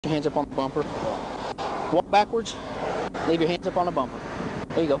Your hands up on the bumper. Walk backwards. Leave your hands up on the bumper.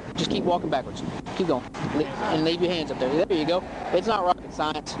 There you go. Just keep walking backwards. Keep going. And leave your hands up there. There you go. It's not rocket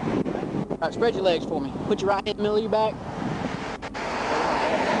science. All right, spread your legs for me. Put your right hand in the middle of your back.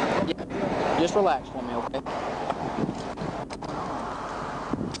 Yeah. Just relax for me, okay?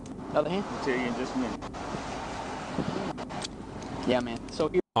 Other hand? I'll tell you in just a minute. Yeah, man. So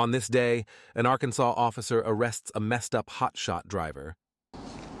here. On this day, an Arkansas officer arrests a messed-up hotshot driver.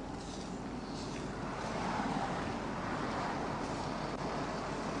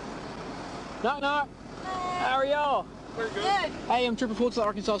 Knock, knock. How are y'all? We're good. Hey, I'm Trooper Fultz of the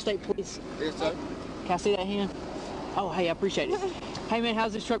Arkansas State Police. Yes, sir. Can I see that hand? Oh, hey, I appreciate it. Hey, man,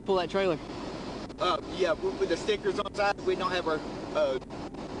 how's this truck pull that trailer? Yeah, with the stickers on the side, we don't have our,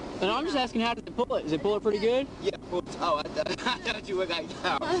 And I'm just asking, how does it pull it? Does it pull it pretty good? yeah, oh, I thought you were like,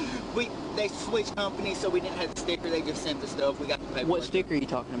 they switched companies, so we didn't have the sticker, they just sent the stuff, we got the paper. What sticker are you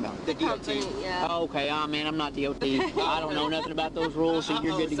talking about? The DOT. Yeah. Oh, okay, man, I'm not DOT. I don't know nothing about those rules, so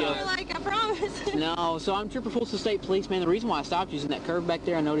you're good to go. You're like, I promise. No, so I'm Trooper Fultz of the State Police, man. The reason why I stopped you is in that curve back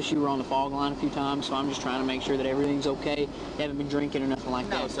there. I noticed you were on the fog line a few times, so I'm just trying to make sure that everything's okay. You haven't been drinking or nothing like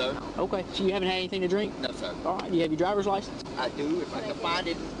that? No, sir. Okay, so you haven't had anything to drink? No, sir. All right, you have your driver's license? I do, if I can find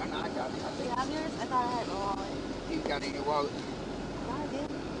it. I got it. You have yours? I thought I had my wallet. You got it in your wallet? No, I did.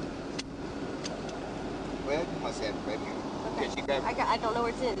 Well, you must have it right here. Okay. Can she grab it? I don't know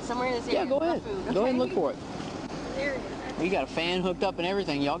where it's in. It's somewhere in this area. Yeah, go ahead. Go ahead and look for it. There it is. You got a fan hooked up and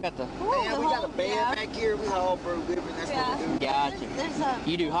everything. Y'all got the... Man, we got a bed back here. We haul for a living. That's what we do. Gotcha. There's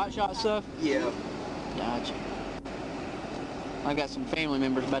You do hot shot stuff? Yeah. Gotcha. I got some family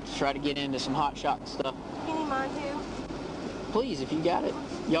members about to try to get into some hot shot stuff. You need mine too? Please, if you got it.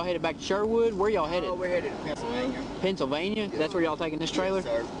 Y'all headed back to Sherwood? Where y'all headed? Oh, we're headed to Pennsylvania. Pennsylvania? That's where y'all taking this trailer? Yes,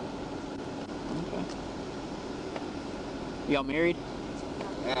 sir. Okay. Y'all married?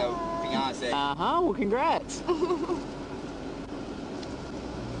 Fiance. Uh-huh. Well, congrats.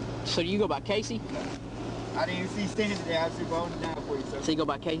 So do you go by Casey? I didn't even see standing there. I was going down for you, sir. So you go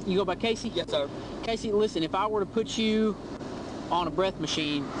by Casey? You go by Casey? Yes, sir. Casey, listen, if I were to put you on a breath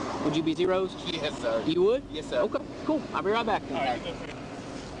machine, would you be zeros? Yes, sir. You would? Yes, sir. Okay, cool. I'll be right back. All right.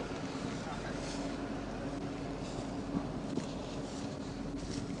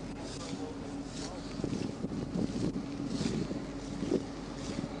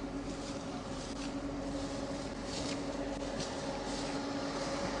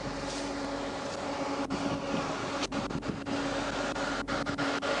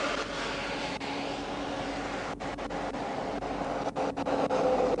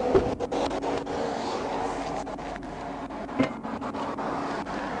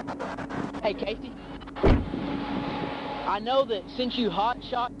 Hey, Casey. I know that since you hot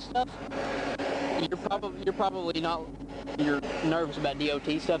shot stuff, you're probably not nervous about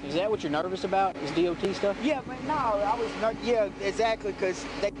DOT stuff. Is that what you're nervous about? Is DOT stuff? Yeah, but no, I was not. Yeah, exactly, because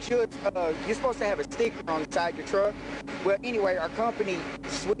they should. You're supposed to have a sticker on the side of your truck. Well, anyway, our company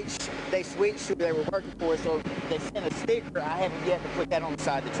switched. They switched who they were working for, so they sent a sticker. I haven't yet to put that on the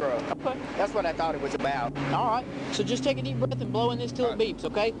side of the truck. Okay. That's what I thought it was about. All right. So just take a deep breath and blow in this till it beeps,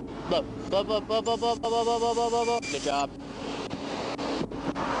 okay? Blow. Blow, blow, blow, blow, blow, blow, blow, blow, blow, blow, blow. Good job.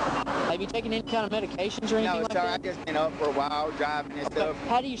 Have you taken any kind of medications or anything No, like sir, that? I just been up for a while driving and stuff.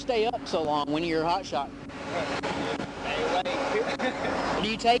 How do you stay up so long when you're hot shot? Do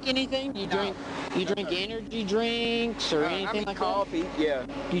you take anything? You drink? You drink energy drinks or anything like coffee, yeah.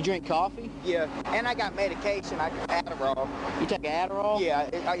 that? You drink coffee? Yeah, and I got medication. I got Adderall. You take Adderall? Yeah,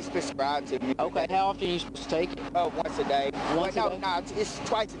 it's prescribed to me. Okay, how often are you supposed to take it? Once a day. Once a day? No, it's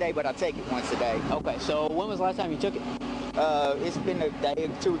twice a day, but I take it once a day. Okay, so when was the last time you took it? It's been a day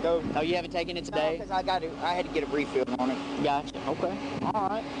or two ago. Oh, you haven't taken it today? No, because I had to get a refill on it. Gotcha. Okay. All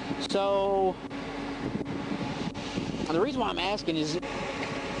right. So the reason why I'm asking is,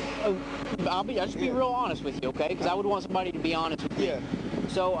 I'll just be real honest with you, okay? Because I would want somebody to be honest with you. Yeah.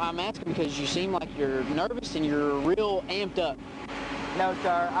 So I'm asking because you seem like you're nervous and you're real amped up. No,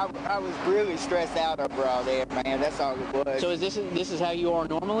 sir. I was really stressed out over all that, man. That's all it was. So is this is how you are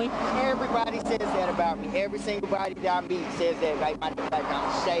normally? Everybody says that about me. Every single body that I meet says that. Like I'm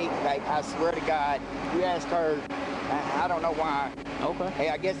shake. Like I swear to God, you ask her. I don't know why. Okay. Hey,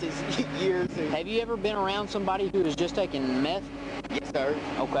 I guess it's years. Have you ever been around somebody who has just taken meth? Yes, sir.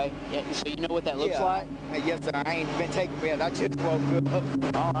 Okay. Yeah. So you know what that looks like? Yes, sir. I ain't been taking meth. I just woke up.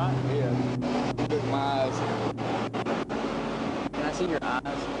 All right. Yeah. Look at my eyes. Can I see your eyes?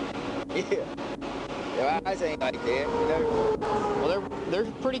 Yeah. Your eyes ain't like that. Well, they're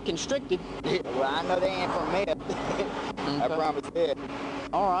pretty constricted. Yeah, well, I know they ain't from meth. I promise that.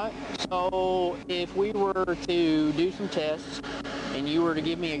 All right. So if we were to do some tests, and you were to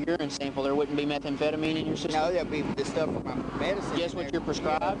give me a urine sample, there wouldn't be methamphetamine in your system? No, that'd be the stuff from my medicine. Just what you're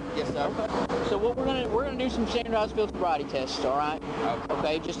prescribed? Yes, sir. Okay. So what we're gonna do some standardized field sobriety tests, all right?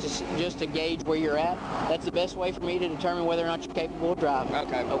 Okay. Just to gauge where you're at. That's the best way for me to determine whether or not you're capable of driving.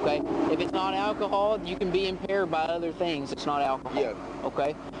 Okay. Okay. If it's not alcohol, you can be impaired by other things. It's not alcohol. Yeah.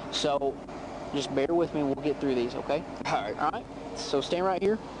 Okay. So just bear with me and we'll get through these. Okay. All right. All right. So stand right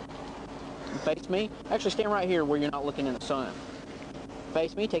here. Face me. Actually, stand right here where you're not looking in the sun.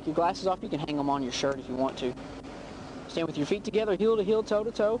 Face me. Take your glasses off. You can hang them on your shirt if you want to. Stand with your feet together, heel to heel, toe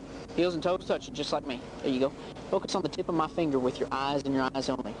to toe. Heels and toes touching, just like me. There you go. Focus on the tip of my finger with your eyes and your eyes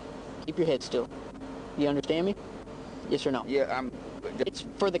only. Keep your head still. You understand me? Yes or no? Yeah, It's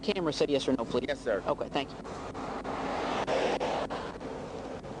for the camera. Say yes or no, please. Yes, sir. Okay, thank you.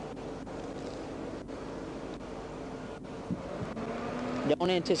 Don't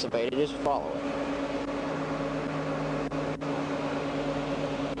anticipate it, just follow it.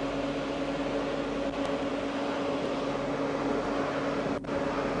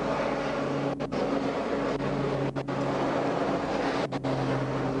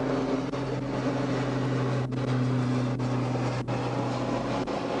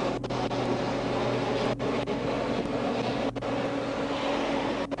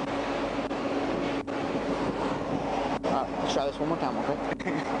 Let's try this one more time,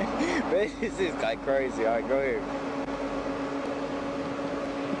 okay? Man, this is like crazy. All right, go ahead.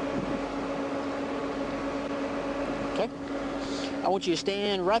 Okay. I want you to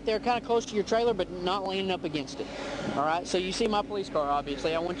stand right there, kind of close to your trailer, but not leaning up against it. All right? So you see my police car,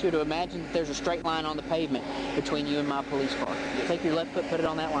 obviously. I want you to imagine that there's a straight line on the pavement between you and my police car. Take your left foot, put it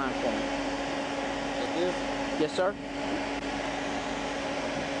on that line for me. Like this? Yes, sir?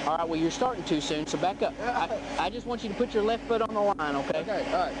 All right, well, you're starting too soon, so back up. I just want you to put your left foot on the line, okay? Okay,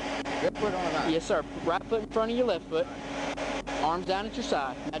 all right. Left foot on the line. Yes, sir. Right foot in front of your left foot. Arms down at your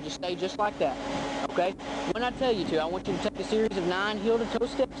side. Now just stay just like that, okay? When I tell you to, I want you to take a series of 9 heel-to-toe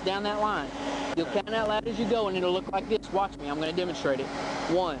steps down that line. You'll count out loud as you go, and it'll look like this. Watch me. I'm going to demonstrate it.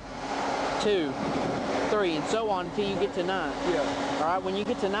 1, 2, 3, and so on until you get to 9. Yeah. All right, when you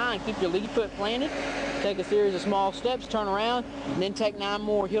get to 9, keep your lead foot planted. Take a series of small steps, turn around, and then take 9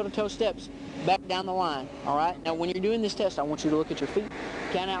 more heel-to-toe steps back down the line. All right? Now, when you're doing this test, I want you to look at your feet.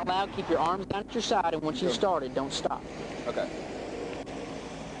 Count out loud. Keep your arms down at your side, and once you've started, don't stop. Okay.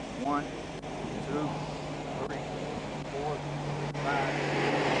 1, 2, 3, 4, 5.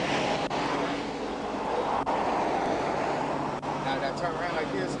 Now I gotta turn around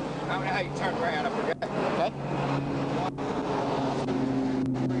like this. I don't know how you turn around. I forgot. Okay? 1, 2,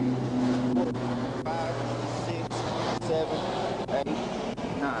 3, 4, 5, 6, 7, 8,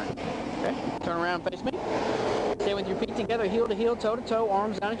 9. Okay? Turn around and face me. Stay with your feet together, heel to heel, toe to toe,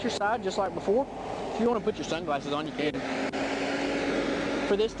 arms down at your side, just like before. If you want to put your sunglasses on, you can.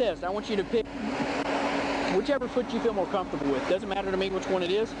 For this test, I want you to pick whichever foot you feel more comfortable with. Doesn't matter to me which one it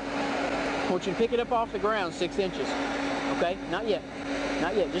is. I want you to pick it up off the ground 6 inches. Okay? Not yet.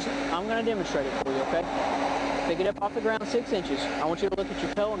 Not yet. Just, I'm going to demonstrate it for you, okay? Pick it up off the ground 6 inches. I want you to look at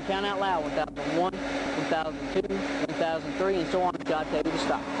your toe and count out loud. 1001, 1002, 1003, and so on until I tell you to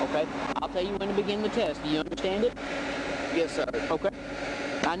stop, okay? I'll tell you when to begin the test. Do you understand it? Yes, sir. Okay.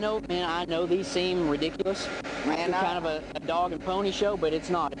 I know, man, I know these seem ridiculous. Man, It's kind of a dog and pony show, but it's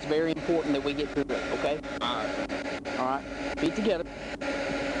not. It's very important that we get through it, okay? All right. All right. Feet together.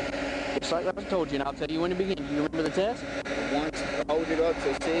 Just like I told you, and I'll tell you when to begin. Do you remember the test? Once, hold it up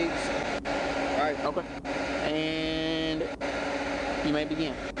to 6. All right. Okay. And you may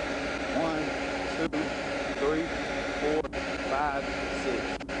begin. 1, 2, 3, 4, 5,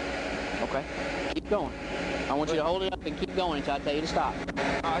 6. Okay. Keep going. I want you to hold it up and keep going until I tell you to stop. Oh,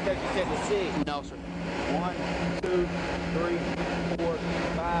 I thought you said the 6. No, sir. 1, 2, 3, 4,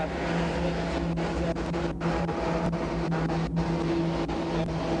 5, 6, 7, 8, 9, 10,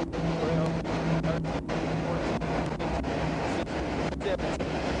 11, 12, 13, 14, 15, 16, 17,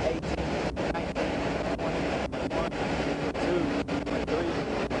 18, 19, 20, 21, 22, 23,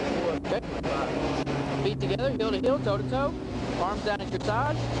 24, 25, Okay. Feet together, heel to heel, toe to toe. Arms down at your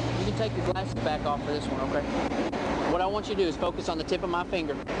side. You can take your glasses back off for this one, okay? What I want you to do is focus on the tip of my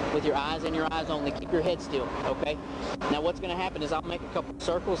finger with your eyes and your eyes only. Keep your head still, okay? Now what's going to happen is I'll make a couple of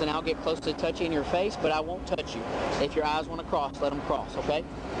circles and I'll get close to touching your face, but I won't touch you. If your eyes want to cross, let them cross, okay?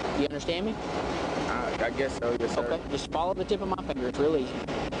 You understand me? I guess so, yes, sir. Okay, just follow the tip of my finger. It's real easy.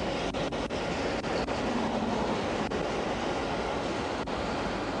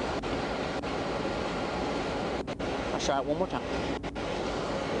 I'll try it one more time.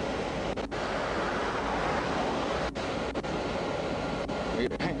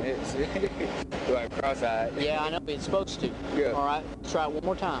 Like cross-eyed. Yeah, I know, it's supposed to. Yeah. All right, let's try it one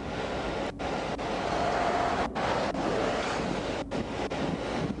more time.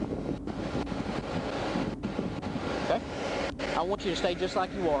 Okay? I want you to stay just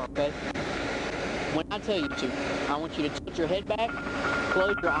like you are, okay? When I tell you to, I want you to tilt your head back,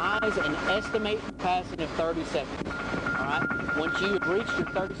 close your eyes, and estimate the passing of 30 seconds. All right? Once you have reached your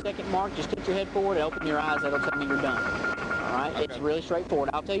 30-second mark, just tilt your head forward and open your eyes. That'll tell me you're done. All right? Okay. It's really straightforward.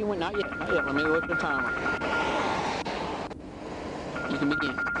 I'll tell you when. Not yet. Not yet. Let me look at the timer. You can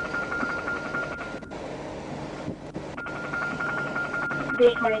begin.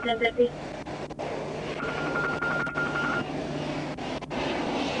 D201050.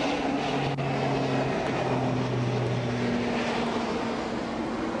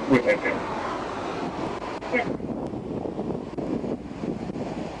 Yeah.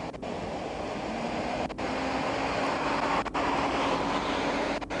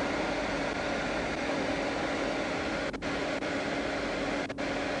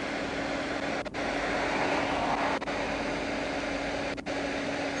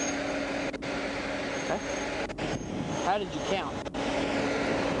 Okay. How did you count?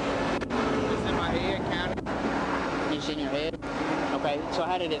 Just in my head, counting. Just in your head? Okay, so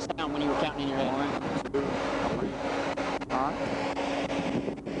how did it sound when you were counting in your head? 1, 2, 3. Alright.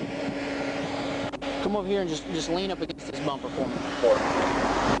 Come over here and just lean up against this bumper for me. 4.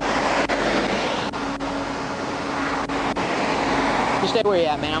 Just stay where you're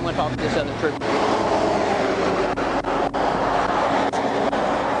at, man. I'm going to talk to this other trooper.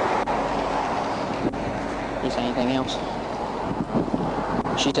 You say anything else?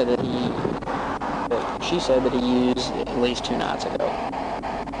 She said that he used at least 2 nights ago.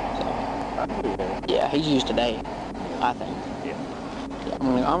 So, yeah, he's used today, I think. Yeah. Yeah,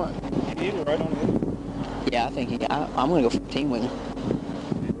 You right on it. yeah, I think I'm gonna go 15 with him.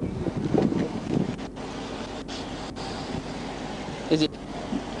 Is it?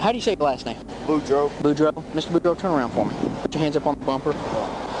 How do you say your last name? Boudreaux. Boudreaux. Mr. Boudreaux, turn around for me. Put your hands up on the bumper.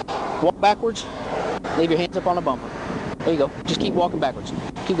 Walk backwards. Leave your hands up on the bumper. There you go. Just keep walking backwards.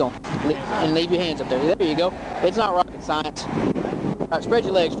 Keep going. And leave your hands up there. There you go. It's not rocket science. All right, spread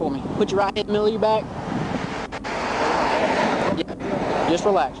your legs for me. Put your right hand in the middle of your back. Yeah. Just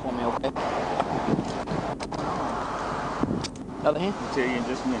relax for me, okay? Other hand? I'll tell you in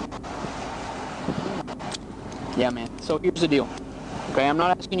just a minute. Yeah, man. So here's the deal. Okay, I'm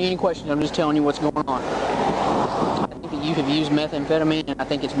not asking you any questions. I'm just telling you what's going on. I think that you have used methamphetamine, and I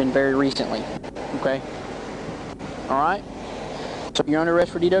think it's been very recently. Okay? All right? So you're under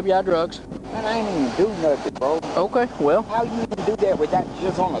arrest for DWI drugs. Man, I ain't even do nothing, bro. Okay, well. How you even do that without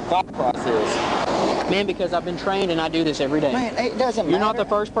just on the thought process? Man, because I've been trained and I do this every day. Man, it doesn't You're matter. not the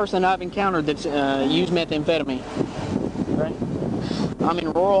first person I've encountered that's used methamphetamine. Okay? I'm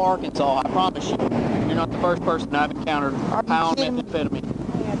in rural Arkansas, I promise you. You're not the first person I've encountered high on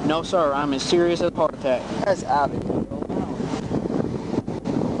methamphetamine. No, sir, I'm as serious as a heart attack. That's out of it.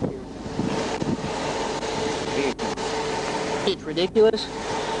 It's ridiculous.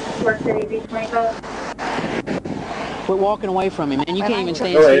 Work City D20. Quit walking away from me, man. You can't even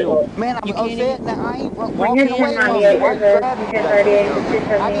stand Go ahead. still. Man, I'm You can't upset even... now. I ain't When walking you're away from 1098 you. Why you versus grabbing me like 1038 that? to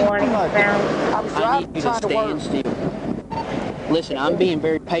 271 I eastbound. was I driving, need you to trying to work. stand still. Listen, I'm being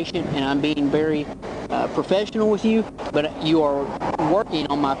very patient and I'm being very professional with you, but you are working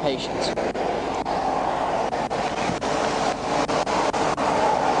on my patience.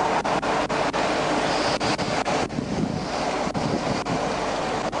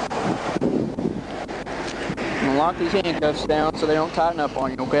 I'm gonna lock these handcuffs down so they don't tighten up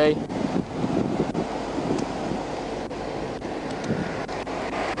on you, okay?